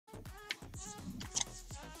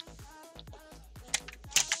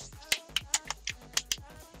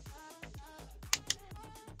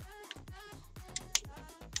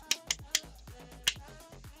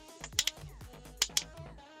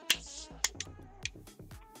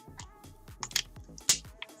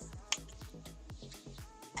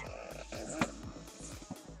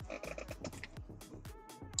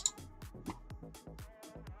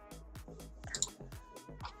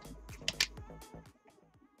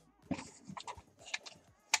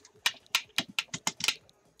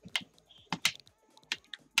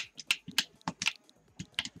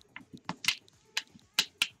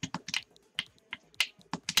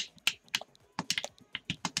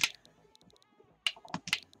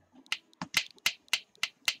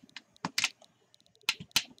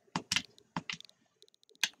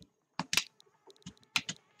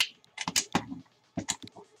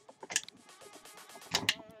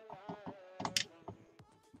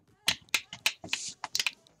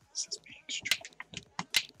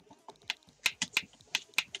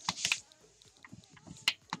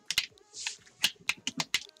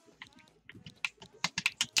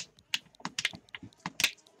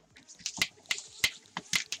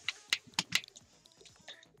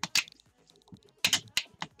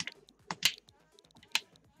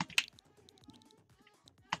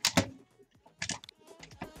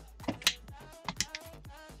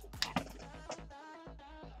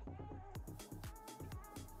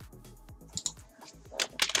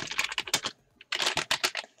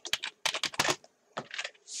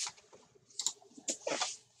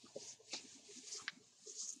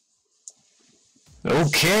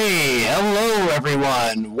Okay, hello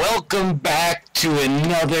everyone. Welcome back to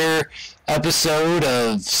another episode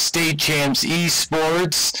of State Champs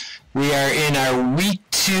Esports. We are in our week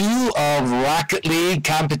 2 of Rocket League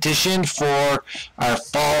competition for our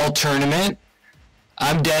fall tournament.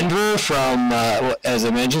 I'm Denver from, as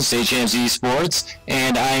I mentioned, State Champs Esports,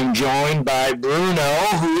 and I'm joined by Bruno,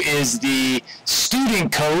 who is the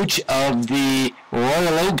student coach of the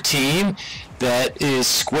Royal Oak team that is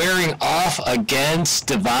squaring off against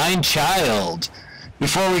Divine Child.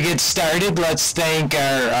 Before we get started, let's thank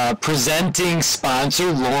our presenting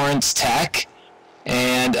sponsor, Lawrence Tech,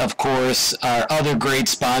 and of course, our other great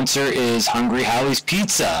sponsor is Hungry Howie's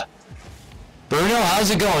Pizza. Bruno,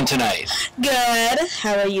 how's it going tonight? Good.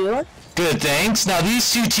 How are you? Good, thanks. Now,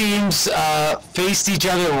 these two teams faced each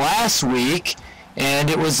other last week, and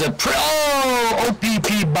it was a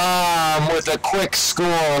OPP bomb with a quick score,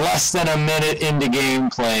 less than a minute into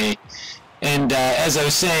gameplay. And as I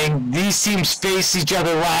was saying, these teams faced each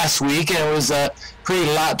other last week, and it was a pretty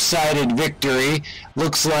lopsided victory.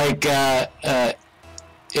 Looks like they're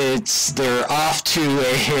off to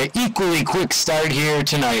a equally quick start here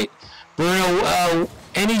tonight. Bruno,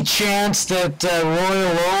 any chance that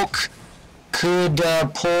Royal Oak could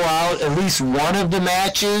pull out at least one of the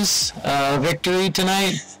matches victory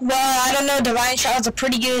tonight? Well, I don't know. Divine Child's a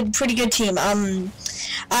pretty good team.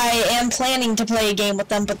 I am planning to play a game with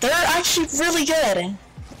them, but they're actually really good.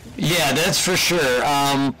 Yeah, that's for sure.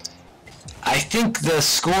 I think the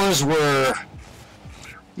scores were,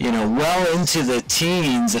 well into the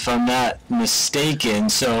teens, if I'm not mistaken.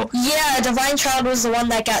 So yeah, Divine Child was the one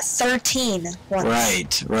that got 13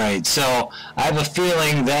 once. Right. So I have a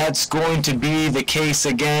feeling that's going to be the case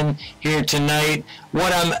again here tonight.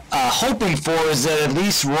 What I'm hoping for is that at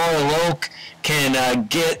least Royal Oak can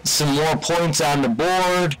get some more points on the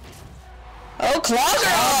board. Oh,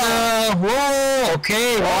 Clogger! Whoa,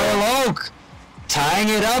 okay, Royal Oak tying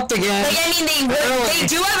it up again. They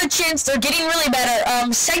do have a chance. They're getting really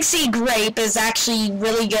better. Sexy Grape is actually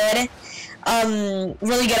really good.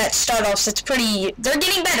 Really good at start-offs. They're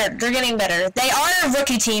getting better. They are a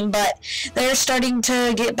rookie team, but they're starting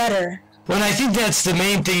to get better. Well, I think that's the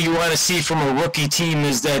main thing you want to see from a rookie team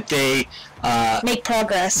is that they make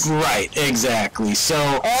progress. Right, exactly.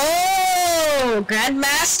 So. Oh,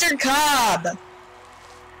 Grandmaster Cobb.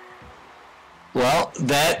 Well,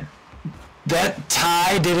 that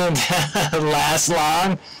tie didn't last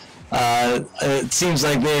long. It seems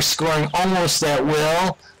like they're scoring almost at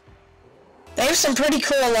will. They have some pretty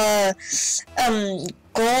cool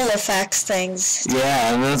goal effects things.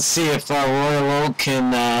 Yeah, and let's see if Royal Oak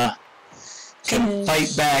can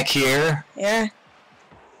fight back here. Yeah.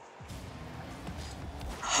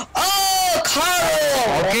 Oh,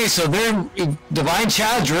 Carl! Okay, so Divine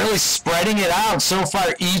Child's really spreading it out. So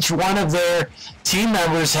far, each one of their team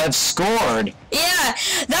members have scored. Yeah,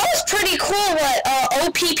 that was pretty cool what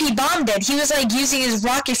OPP Bomb did. He was using his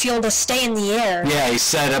rocket fuel to stay in the air. Yeah, he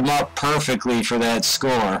set him up perfectly for that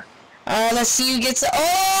score. Let's see who gets the...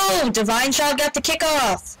 Oh! Divine Child got the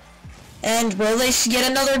kickoff. And will they get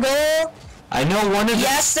another goal? I know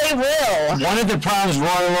Yes, they will. One of the problems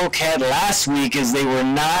Royal Oak had last week is they were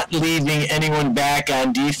not leaving anyone back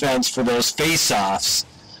on defense for those face-offs.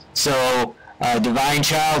 So Divine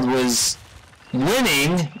Child was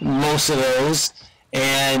winning most of those,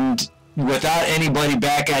 and without anybody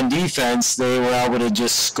back on defense, they were able to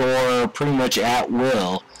just score pretty much at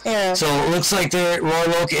will. Yeah. So it looks like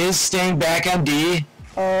Royal Oak is staying back on D.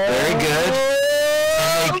 Very good.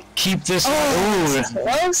 And they keep this.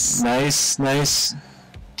 Close. Nice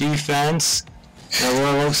defense. Now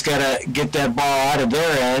Royal Oak's got to get that ball out of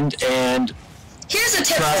their end, and here's a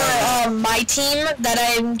tip for my team that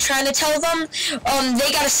I'm trying to tell them.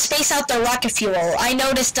 They got to space out their rocket fuel. I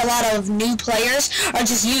noticed a lot of new players are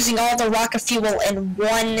just using all the rocket fuel in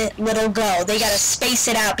one little go. They got to space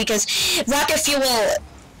it out because rocket fuel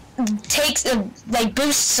takes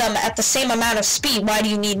boosts them at the same amount of speed. Why do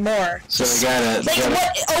you need more? So they gotta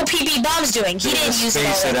what OPP Bomb's doing. He didn't use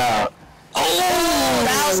space it out. Oh,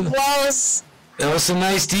 that was close. That was some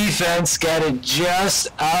nice defense. Got it just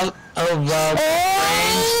out of range.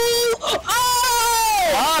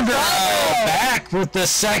 Back with the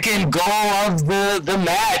second goal of the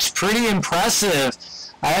match. Pretty impressive.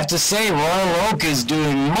 I have to say, Royal Oak is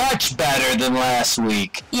doing much better than last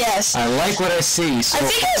week. Yes. I like what I see. So I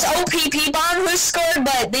think it was OPP Bomb who scored,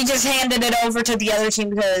 but they just handed it over to the other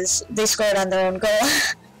team because they scored on their own goal.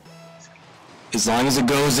 As long as it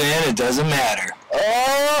goes in, it doesn't matter.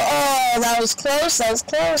 Oh, that was close.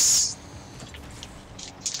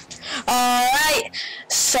 Alright,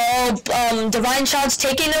 so Divine Child's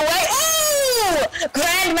taking it away. Oh! Oh!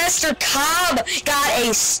 Grandmaster Cobb got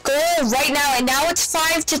a score right now, and now it's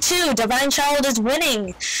 5-2. Divine Child is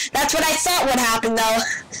winning. That's what I thought would happen, though.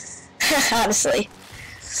 Honestly.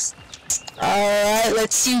 Alright,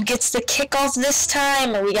 let's see who gets the kickoff this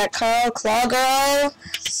time. We got Carl Clawgirl.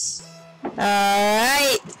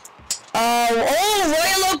 Alright.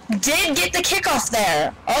 Royal Oak did get the kickoff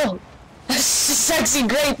there. Oh. Sexy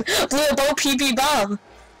Grape blew up OPP bomb.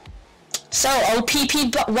 So,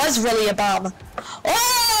 OPP was really a bomb.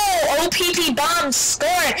 Oh! OPP bomb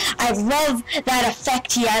scored! I love that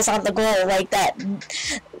effect he has on the goal. Like that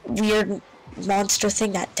weird monster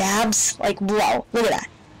thing that dabs. Like, wow. Look at that.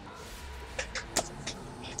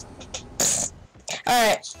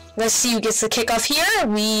 Alright. Let's see who gets the kickoff here.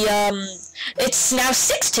 It's now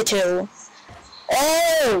 6-2.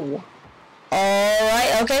 Oh!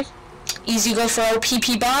 Alright, okay. Easy go for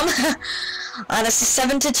OPP bomb. Honestly,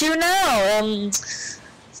 7-2 now.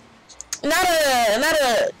 Not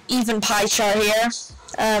a even pie chart here.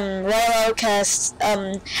 Royal Oak has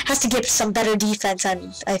to get some better defense,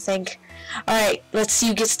 I think. Alright, let's see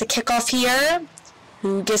who gets the kickoff here.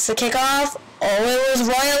 Who gets the kickoff? Oh, it was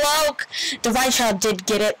Royal Oak. Divine Child did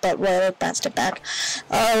get it, but Royal Oak bounced it back.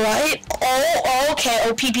 Alright. Oh, okay.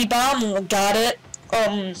 OPP bomb got it.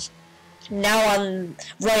 Now on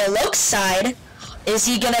Royal Oak's side, is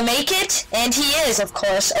he gonna make it? And he is, of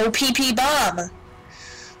course. OPP bomb.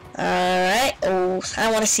 Alright. Oh, I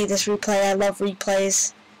want to see this replay. I love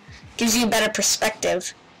replays. Gives you a better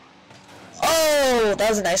perspective. Oh, that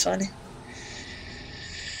was a nice one.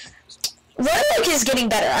 Royal Oak is getting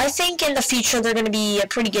better. I think in the future they're going to be a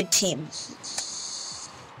pretty good team.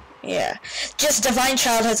 Yeah. Just Divine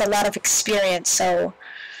Child has a lot of experience, so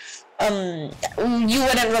you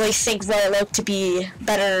wouldn't really think Royal Oak to be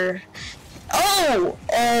better. Oh!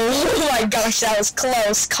 Oh my gosh, that was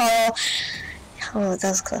close, Carl. Oh, that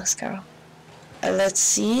was close, Carl. Let's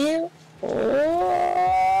see.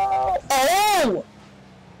 Oh! Oh!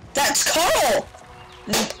 That's Carl!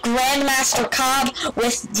 Grandmaster Cobb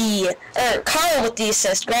with the, Carl with the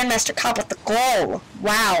assist. Grandmaster Cobb with the goal.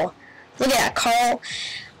 Wow. Look at that, Carl.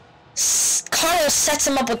 Carl sets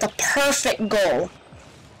him up with the perfect goal.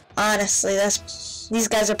 Honestly, these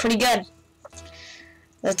guys are pretty good.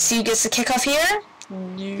 Let's see who gets the kickoff here.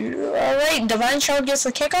 Alright, Divine Child gets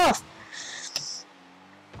the kickoff.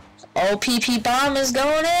 OPP bomb is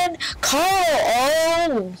going in. Carl!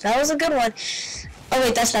 Oh, that was a good one. Oh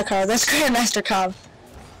wait, that's not Carl. That's Grandmaster Cobb.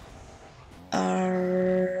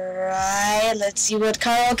 Alright, let's see what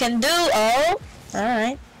Carl can do. Oh,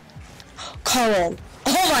 alright. Carl.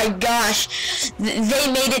 Oh my gosh. They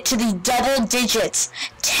made it to the double digits.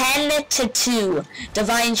 10-2.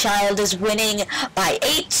 Divine Child is winning by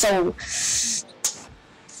 8, so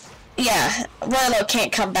yeah, Royal Oak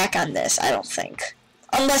can't come back on this, I don't think.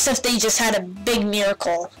 Unless if they just had a big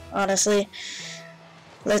miracle, honestly.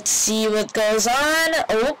 Let's see what goes on.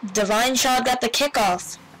 Oh, Divine Child got the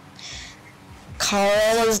kickoff.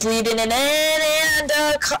 Carl is leading it in, and,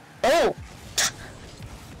 oh.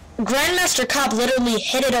 Grandmaster Cobb literally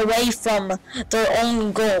hit it away from their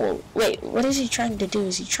own goal. Wait, what is he trying to do?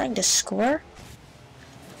 Is he trying to score?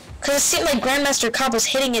 Because it seemed like Grandmaster Cobb was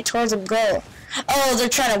hitting it towards a goal. Oh, they're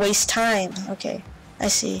trying to waste time. Okay, I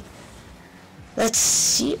see. Let's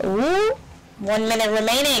see. Ooh, 1 minute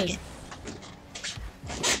remaining.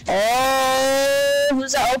 Oh,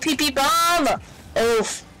 who's the OPP bomb?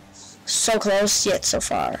 Oof. So close, yet so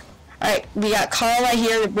far. Alright, we got Carl right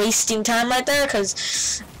here wasting time right there,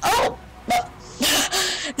 because... Oh!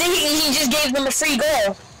 He just gave them a free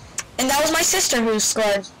goal. And that was my sister who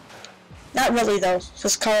scored. Not really, though,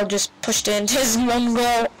 because Carl just pushed in his own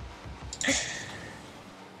goal.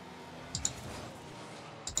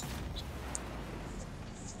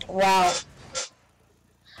 Wow.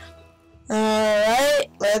 Alright,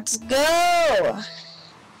 let's go!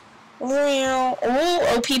 Oh,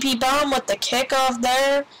 OPP bomb with the kickoff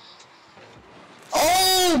there.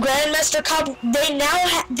 Oh, Grandmaster Cobb, they now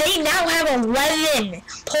have 11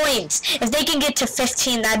 points. If they can get to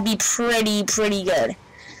 15, that'd be pretty good.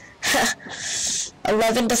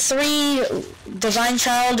 11-3, Divine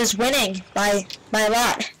Child is winning by a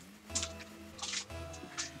lot.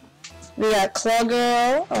 We got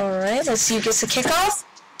Clawgirl. Alright, let's see who gets the kickoff.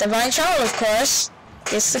 Divine Child, of course,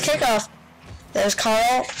 gets the kickoff. There's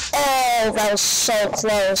Carl. Oh, that was so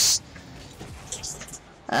close.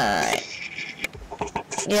 Alright.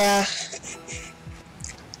 Yeah.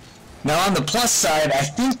 Now on the plus side, I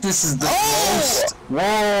think this is the most...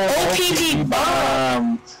 Whoa! OPP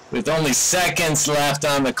bomb! With only seconds left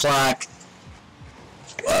on the clock.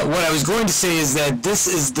 What I was going to say is that this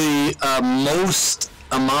is the most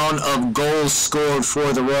amount of goals scored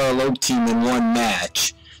for the Royal Oak team in one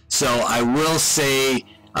match. So I will say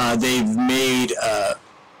they've made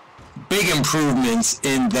big improvements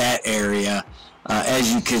in that area,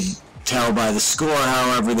 as you could tell by the score.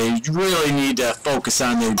 However, they really need to focus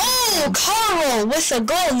on their... Oh, Carl with a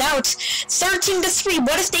goal. Now it's 13-3.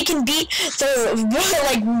 What if they can beat the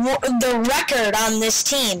record on this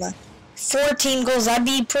team? 14 goals. That'd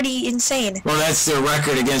be pretty insane. Well, that's their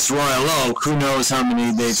record against Royal Oak. Who knows how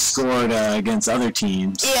many they've scored against other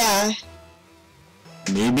teams? Yeah.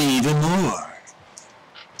 Maybe even more.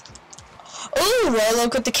 Ooh, Royal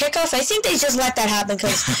Oak with the kickoff. I think they just let that happen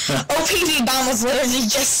because OPP Bomb was literally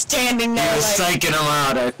just standing there. He was psyching them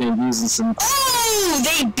out, I think, using some... Oh,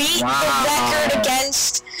 they beat the record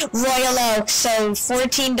against Royal Oak. So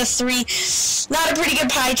 14-3. Not a pretty good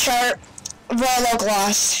pie chart. Royal Oak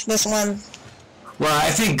lost this one. Well,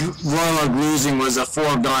 I think Royal Oak losing was a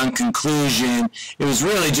foregone conclusion. It was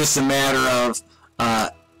really just a matter of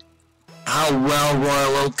how well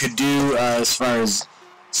Royal Oak could do as far as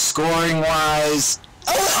scoring-wise.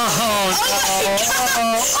 Oh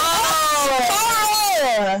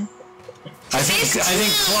I think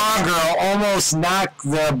Claw Girl almost knocked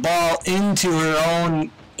the ball into her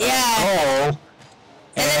own goal.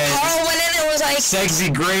 And then Carl went in and was like... Sexy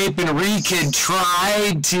Grape and Rekid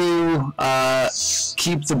tried to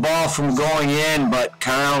keep the ball from going in, but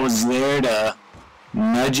Carl was there to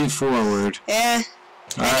nudge it forward. Yeah.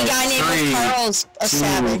 Any guy named Carl's a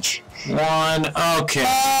savage. 1, okay.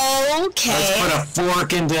 Okay. Let's put a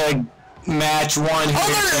fork into match 1 here.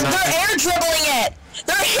 They're air dribbling it.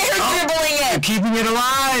 They're air dribbling it. They're keeping it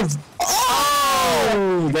alive.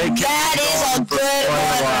 That is a good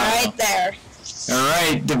one right there. All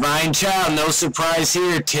right, Divine Child, no surprise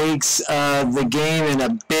here, takes the game in a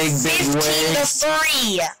big way.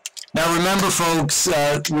 15-3. Now remember, folks,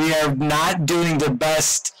 we are not doing the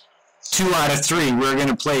best 2 out of 3. We're going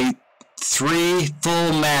to play 3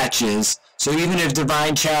 full matches. So even if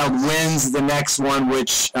Divine Child wins the next one,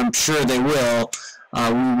 which I'm sure they will,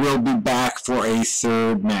 we will be back for a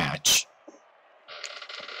 3rd match.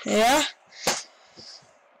 Yeah?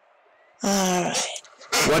 Alright.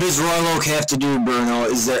 What does Royal Oak have to do, Bruno?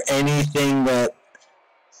 Is there anything that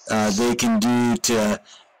they can do to...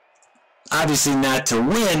 Obviously not to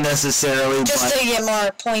win necessarily, just to get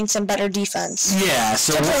more points and better defense. Yeah,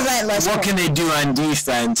 so what can they do on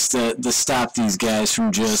defense to stop these guys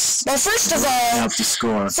from just first of all, up to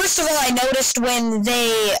score? First of all, I noticed when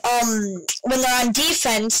they're on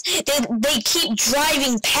defense, they keep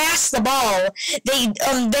driving past the ball. They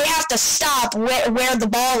have to stop where the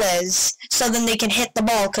ball is, so then they can hit the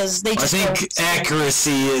ball because they just. I think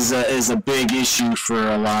accuracy is a big issue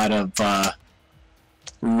for a lot of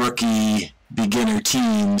rookie beginner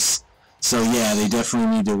teams, so yeah, they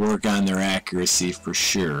definitely need to work on their accuracy for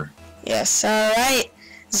sure. Yes, alright.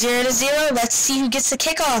 0-0, let's see who gets the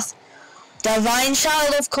kickoff. Divine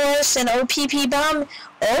Child, of course, and OPP Bomb.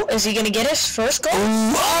 Oh, is he gonna get his first goal?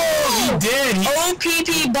 Oh, he did!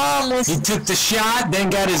 OPP Bomb with... He took the shot,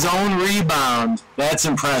 then got his own rebound. That's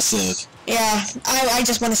impressive. Yeah, I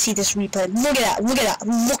just want to see this replay. Look at that, look at that,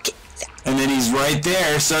 look at that. And then he's right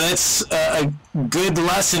there, so that's a good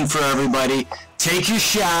lesson for everybody. Take your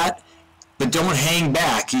shot, but don't hang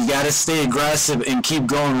back. You got to stay aggressive and keep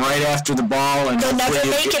going right after the ball. And you'll never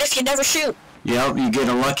make it if you never shoot. Yep, you get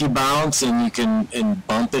a lucky bounce and you can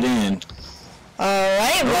bump it in.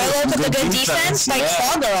 Alright, Royal Oak with a good defense by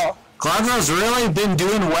Claw Girl. Claw Girl's really been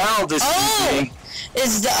doing well this season.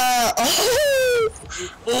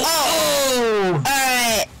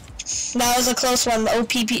 Alright. That was a close one.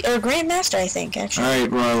 OPP, or Grandmaster, I think, actually.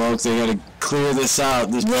 Alright, Royal Oak, they gotta clear this out.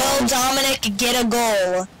 Will Dominic get a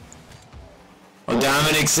goal? Well,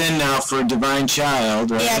 Dominic's in now for Divine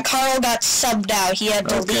Child, right? Yeah, Carl got subbed out. He had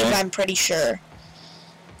to leave, I'm pretty sure.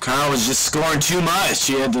 Carl was just scoring too much.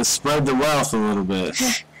 He had to spread the wealth a little bit.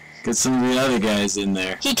 Get some of the other guys in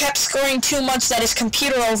there. He kept scoring too much that his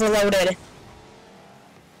computer overloaded.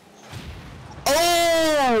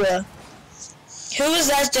 Oh! Who is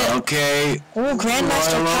that? Okay. Oh,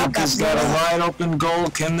 Grandmaster Royal Oak has got a wide open goal.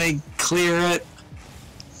 Can they clear it?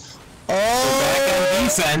 Oh. They're back on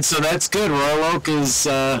defense, so that's good. Royal Oak is...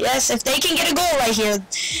 yes, if they can get a goal right here,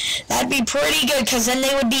 that'd be pretty good, because then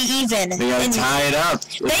they would be even. They gotta tie it up.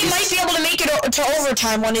 They might be able to make it to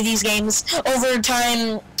overtime one of these games.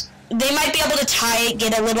 Overtime... They might be able to tie it,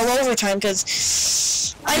 get a little overtime, because...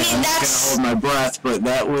 I mean, that's... I'm gonna hold my breath, but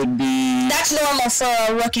that would be... That's normal for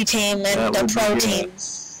a rookie team and a pro team.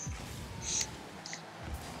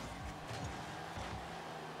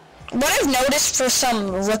 what I've noticed for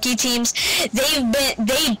some rookie teams, they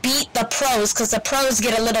beat the pros because the pros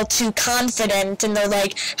get a little too confident and they're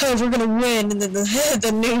like, oh, we're gonna win, and then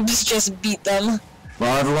the noobs just beat them.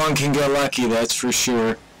 Well, everyone can get lucky, that's for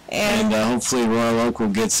sure. And hopefully Royal Oak will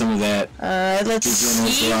get some of that. Let's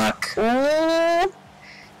see. Luck. Ooh.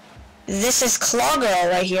 This is Claw Girl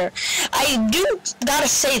right here. I do gotta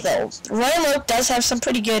say though, Royal Oak does have some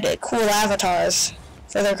pretty good, cool avatars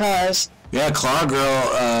for their cars. Yeah, Claw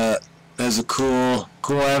Girl has a cool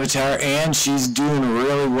avatar, and she's doing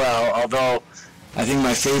really well. Although, I think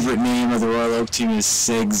my favorite name of the Royal Oak team is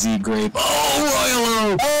Sig Z Grape. Oh,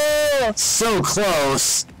 Royal Oak! Oh! So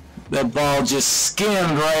close. That ball just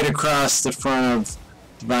skimmed right across the front of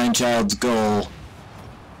Divine Child's goal.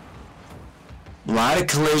 A lot of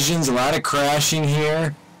collisions, a lot of crashing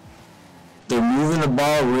here. They're moving the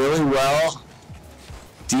ball really well.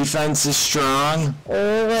 Defense is strong.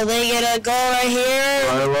 Oh, will they get a goal right here?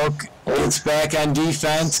 Royal Oak gets back on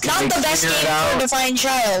defense. Can not the best game for Divine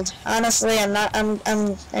Child. Honestly, I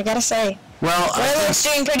gotta say. Well, Royal Oak's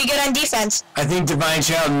doing pretty good on defense. I think Divine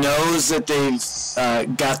Child knows that they've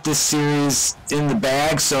got this series in the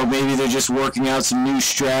bag, so maybe they're just working out some new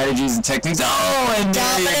strategies and techniques. Oh, and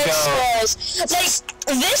there you go. Scores. Like,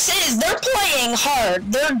 they're playing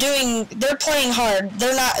hard. They're playing hard.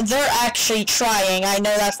 They're actually trying. I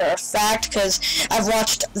know that for a fact because I've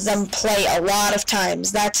watched them play a lot of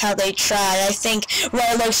times. That's how they try. I think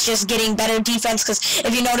Royal Oak's just getting better defense because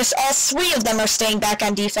if you notice, all three of them are staying back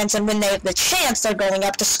on defense, and when they have the chance, they're going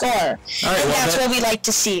up to score. Right, and that's what we like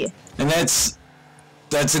to see. And that's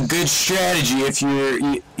a good strategy. If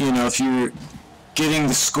you're getting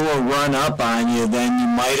the score run up on you, then you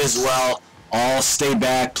might as well all stay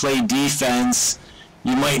back, play defense.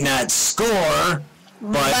 You might not score,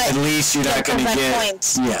 but at least you're not going to get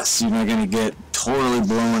points. Yes, you're not going to get totally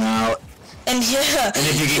blown out. And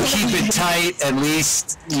if you can keep it tight, at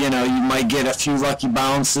least you might get a few lucky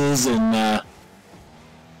bounces and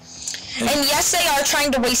yes, they are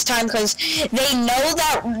trying to waste time because they know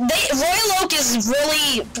that Royal Oak is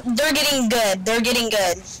really, they're getting good. They're getting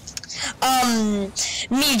good.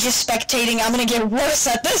 Me just spectating, I'm gonna get worse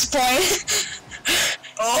at this point.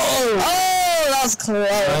 Oh, that was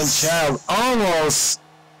close. Good job. Almost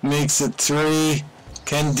makes it 3.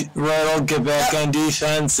 Can Royal Oak get back on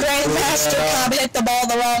defense? Grandmaster Cobb hit the ball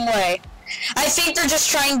the wrong way. I think they're just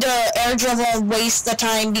trying to air dribble and waste the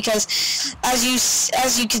time because, as you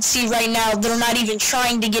can see right now, they're not even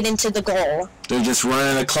trying to get into the goal. They're just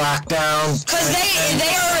running the clock down. Because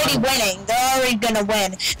they're already winning. They're already gonna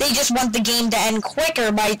win. They just want the game to end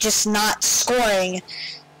quicker by just not scoring.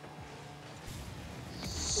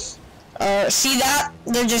 See that?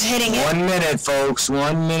 They're just hitting it. 1 minute, folks.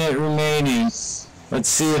 1 minute remaining. Let's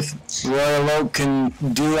see if Royal Oak can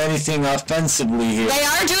do anything offensively here. They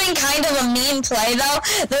are doing kind of a mean play, though.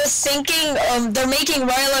 They're making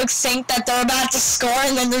Royal Oak think that they're about to score,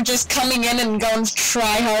 and then they're just coming in and going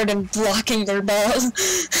try hard and blocking their balls.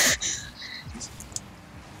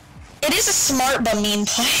 It is a smart but mean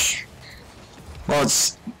play. Well,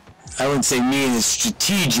 I wouldn't say mean, it's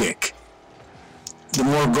strategic. The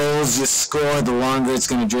more goals you score, the longer it's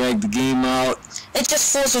going to drag the game out. It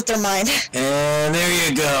just fools with their mind. And there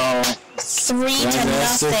you go.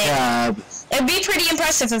 3-0. It'd be pretty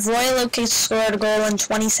impressive if Royal Oak scored a goal in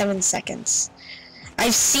 27 seconds.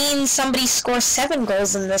 I've seen somebody score 7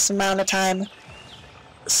 goals in this amount of time.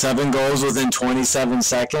 7 goals within 27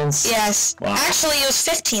 seconds? Yes. Wow. Actually, it was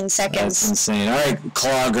 15 seconds. That's insane. All right,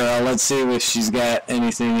 Claw Girl, let's see if she's got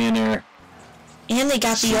anything in her. And they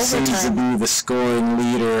got the overtime. She seems to be the scoring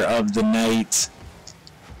leader of the night.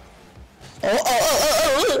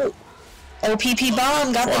 OPP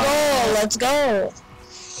Bomb got the goal. Let's go.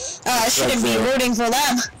 I shouldn't be rooting for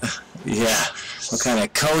them. Yeah. What kind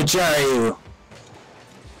of coach are you?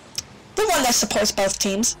 The one that supports both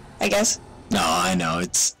teams, I guess. No, I know.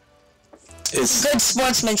 It's good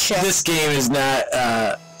sportsmanship. This game is not...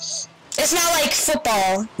 it's not like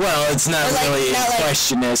football. Well, it's not really a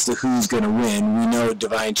question as to who's going to win. We know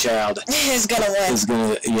Divine Child is going to win.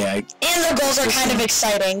 Yeah. And the goals are kind of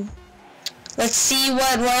exciting. Let's see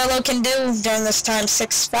what Royal Oak can do during this time.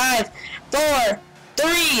 6, 5, 4,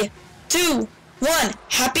 3, 2, 1.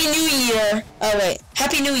 Happy New Year. Oh, wait.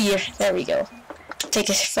 Happy New Year. There we go. Take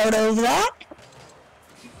a photo of that.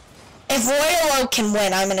 If Royal Oak can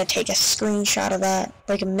win, I'm going to take a screenshot of that.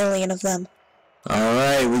 Like a million of them.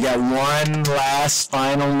 Alright, we got one last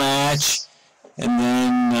final match. And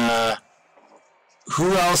then,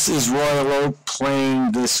 who else is Royal Oak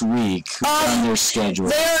playing this week on their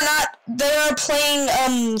schedule? They're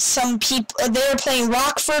playing, some people, they're playing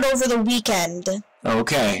Rockford over the weekend.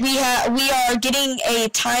 Okay. We are getting a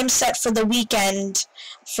time set for the weekend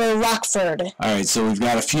for Rockford. All right, so we've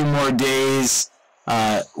got a few more days.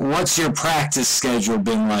 What's your practice schedule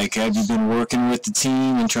been like? Have you been working with the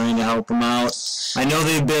team and trying to help them out? I know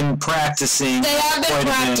they've been practicing. They have been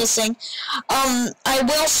practicing. I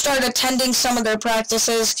will start attending some of their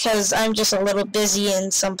practices because I'm just a little busy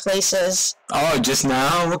in some places. Oh, just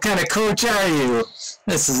now? What kind of coach are you?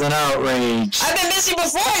 This is an outrage. I've been busy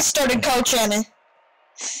before I started coaching.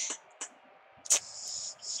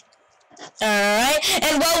 Alright,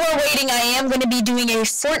 and while we're waiting, I am going to be doing a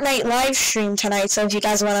Fortnite live stream tonight, so if you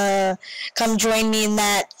guys want to come join me in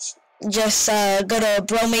that, just go to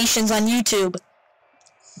Bromations on YouTube.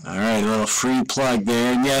 Alright, a little free plug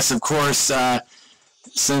there. And yes, of course,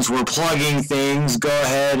 since we're plugging things, go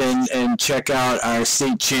ahead and check out our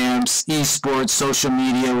State Champs Esports social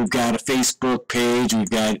media. We've got a Facebook page, we've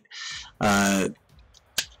got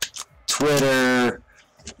Twitter,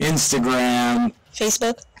 Instagram,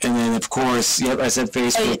 Facebook. And then, of course, yep, I said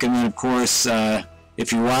Facebook. And then, of course,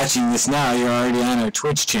 if you're watching this now, you're already on our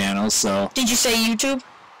Twitch channel, so... Did you say YouTube?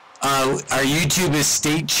 Our YouTube is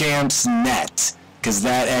State Champs Net, because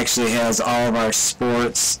that actually has all of our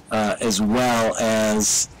sports, as well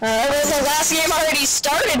as... The last game already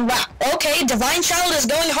started. Wow. Okay, Divine Child is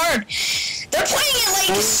going hard. They're playing it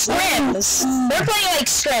like scrims. They're playing like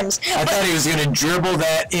scrims. I thought he was going to dribble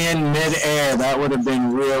that in mid-air. That would have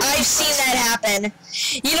been real. I've seen that happen.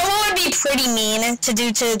 You know what would be pretty mean to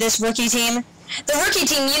do to this rookie team? The rookie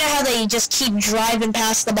team, you know how they just keep driving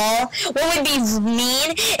past the ball? What would be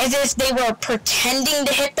mean is if they were pretending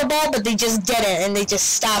to hit the ball, but they just didn't, and they just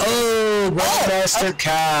stopped. Oh, Grandmaster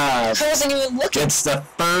Cobb. I wasn't even looking. It's the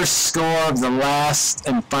first score of the last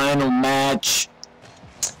and final match.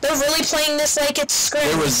 They're really playing this like it's scrims.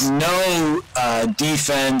 There was no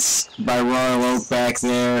defense by Royal Oak back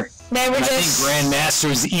there. They were I think Grandmaster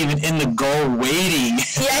was even in the goal waiting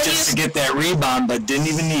just to get that rebound, but didn't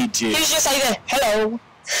even need to. He was just like, hello.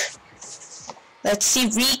 Let's see,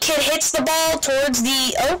 Rekid hits the ball towards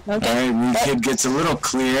the... Oh, okay. All right, Rekid gets a little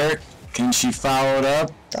clear. Can she follow it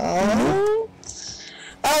up?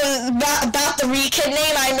 Oh, about the Rekid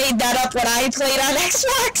name, I made that up when I played on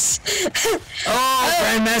Xbox.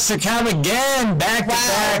 Grandmaster Cobb again,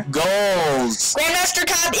 back-to-back goals. Grandmaster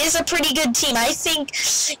Cobb is a pretty good team. I think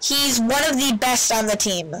he's one of the best on the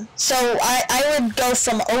team. So I would go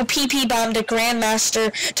from OPP Bomb to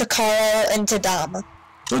Grandmaster to Carl and to Dom.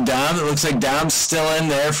 So Dom, it looks like Dom's still in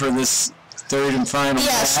there for this third and final match.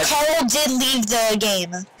 Yes, Carl did leave the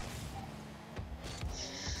game.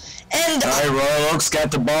 And all right, Royal Oak's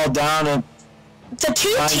got the ball down at the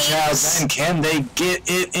two teams. And can they get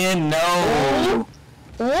it in? No.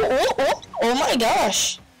 Oh my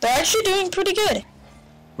gosh. They're actually doing pretty good.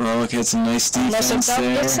 Royal Oak had some nice defense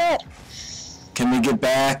there. Can they get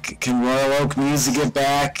back? Can Royal Oak needs to get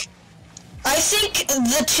back? I think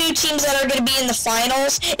the two teams that are going to be in the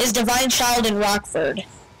finals is Divine Child and Rockford.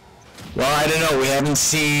 Well, I don't know. We haven't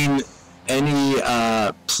seen any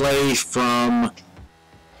play from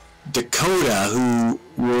Dakota, who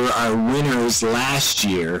were our winners last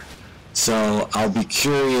year, so I'll be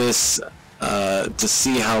curious to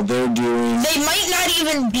see how they're doing. They might not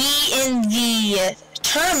even be in the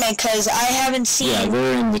tournament because I haven't seen... Yeah,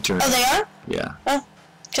 they're in the tournament. Oh, they are? Yeah. Oh,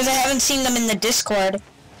 because I haven't seen them in the Discord.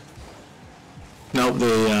 Nope,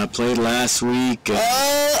 they played last week.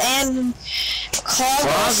 And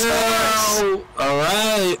Claw Girl!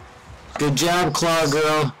 Alright. Good job, Claw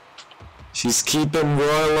Girl. She's keeping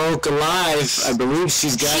Royal Oak alive. I believe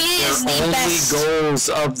she's got their only goals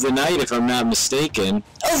of the night, if I'm not mistaken.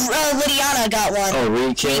 Oh, Lydiana got one. Oh,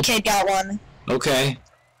 Rekid got one. Okay.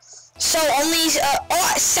 So only,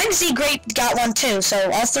 Sexy Grape got one too,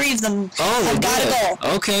 so all three of them have got a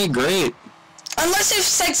goal. Okay, great. Unless if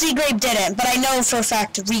Sexy Grape didn't, but I know for a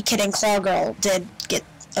fact Rekid and Claw Girl did get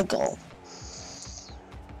a goal.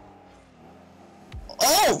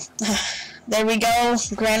 Oh! There we go.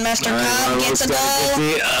 Grandmaster Cobb gets a goal.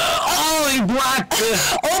 He blocked the...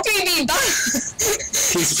 OPB.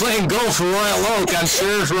 He's playing goal for Royal Oak. I'm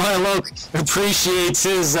sure Royal Oak appreciates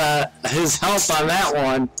his help on that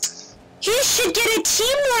one. He should get a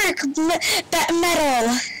teamwork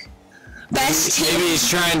medal. Maybe he's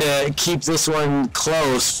trying to keep this one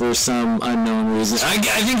close for some unknown reason. I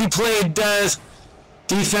think he played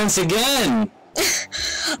defense again.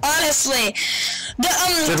 Honestly,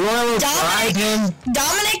 did Royal bribe him?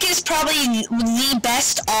 Dominic is probably the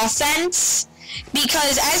best offense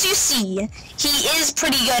because, as you see, he is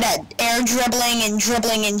pretty good at air dribbling and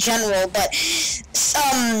dribbling in general. But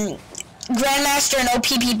Grandmaster and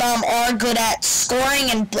OPP Bomb are good at scoring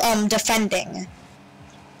and defending.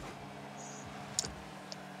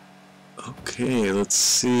 Okay, let's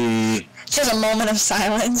see. Just a moment of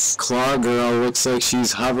silence. Claw Girl looks like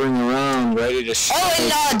she's hovering around, ready to shoot.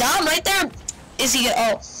 Oh, and Dom right there. Is he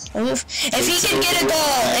gonna? Oh, if he could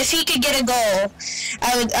get a goal,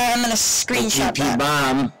 I'm gonna screenshot that.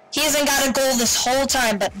 Bomb. He hasn't got a goal this whole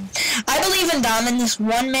time, but I believe in Dom in this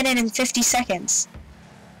 1 minute and 50 seconds.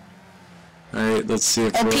 All right, let's see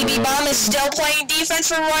if. PB Bomb is still playing defense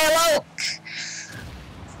for Royal Oak.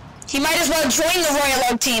 He might as well join the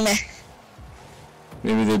Royal Oak team.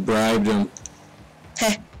 Maybe they bribed him.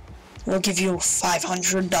 Heh, we'll give you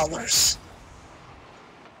 $500.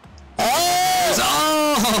 Oh!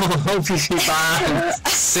 OPP Bomb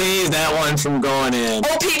saved that one from going in.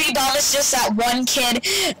 OPP Bomb is just that one kid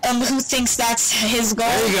who thinks that's his goal.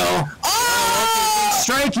 There you go. Oh!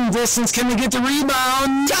 Striking distance, can they get the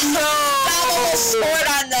rebound? No! That almost scored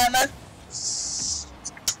on them.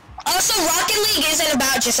 Also, Rocket League isn't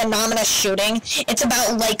about just anonymous shooting. It's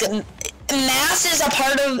about, like, math is a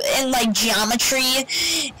part of, in, like, geometry.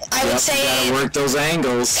 I would say... You gotta work those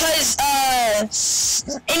angles. Because,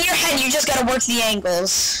 in your head, you just gotta work the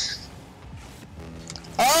angles.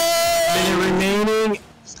 Oh! Minute remaining.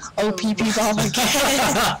 OPP Bomb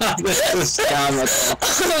again. This is comical.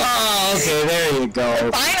 Oh, okay, there you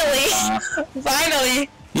go. Finally.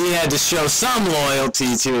 He had to show some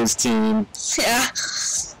loyalty to his team. Yeah.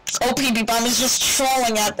 OPP Bomb is just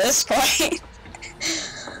trolling at this point.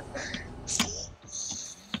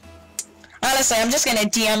 Honestly, I'm just gonna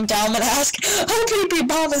DM Dom and ask, OPP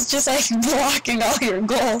Bomb is just like blocking all your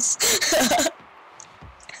goals.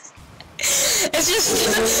 It's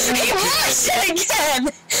just, he lost it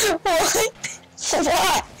again! What?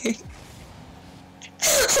 Why?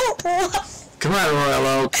 What? Come on, Royal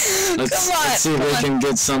Oak. Let's see if they can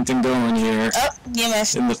get something going here. Oh, you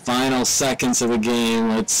missed. In the final seconds of the game,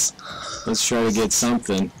 let's try to get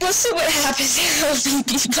something. Let's see what happens if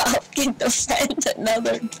OPP Bomb can defend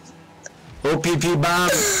another. OPP Bomb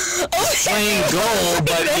playing goal,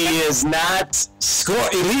 but he is not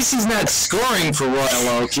at least he's not scoring for Royal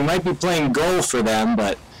Oak. He might be playing goal for them,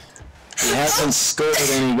 but he hasn't scored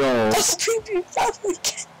any goals. OPP Bomb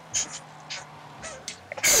again.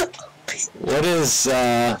 What is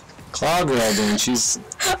Claw Girl doing? She's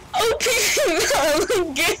OPP Bomb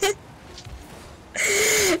again.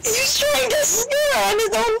 He's trying to score on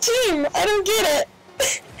his own team. I don't get it.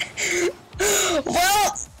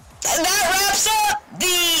 Well, that wraps up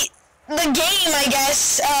the game, I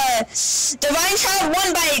guess. Divine Child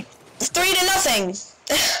won by 3-0.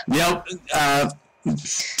 Yep.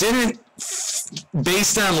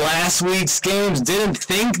 Based on last week's games, didn't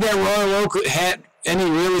think that Royal Oak had any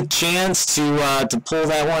real chance to pull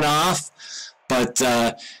that one off. But,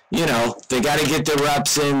 you know, they got to get their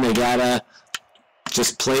reps in. They got to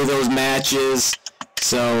just play those matches.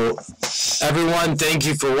 So, everyone, thank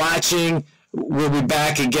you for watching. We'll be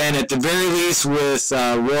back again at the very least with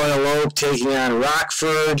Royal Oak taking on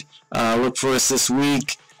Rockford. Look for us this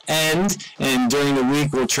week. And during the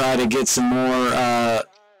week, we'll try to get some more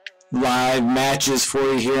live matches for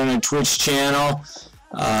you here on our Twitch channel.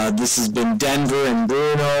 This has been Denver and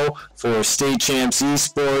Bruno for State Champs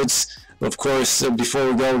Esports. Of course,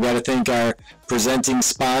 before we go, we've got to thank our presenting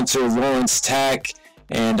sponsor, Lawrence Tech,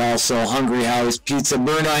 and also Hungry House Pizza.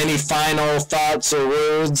 Bruno, any final thoughts or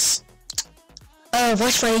words?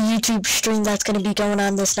 Watch my YouTube stream that's going to be going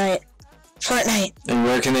on this night. Fortnite. And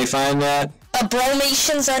where can they find that?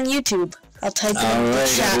 Bromations on YouTube. I'll type it in the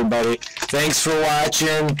chat. Everybody. Thanks for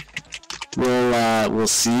watching. We'll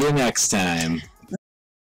see you next time.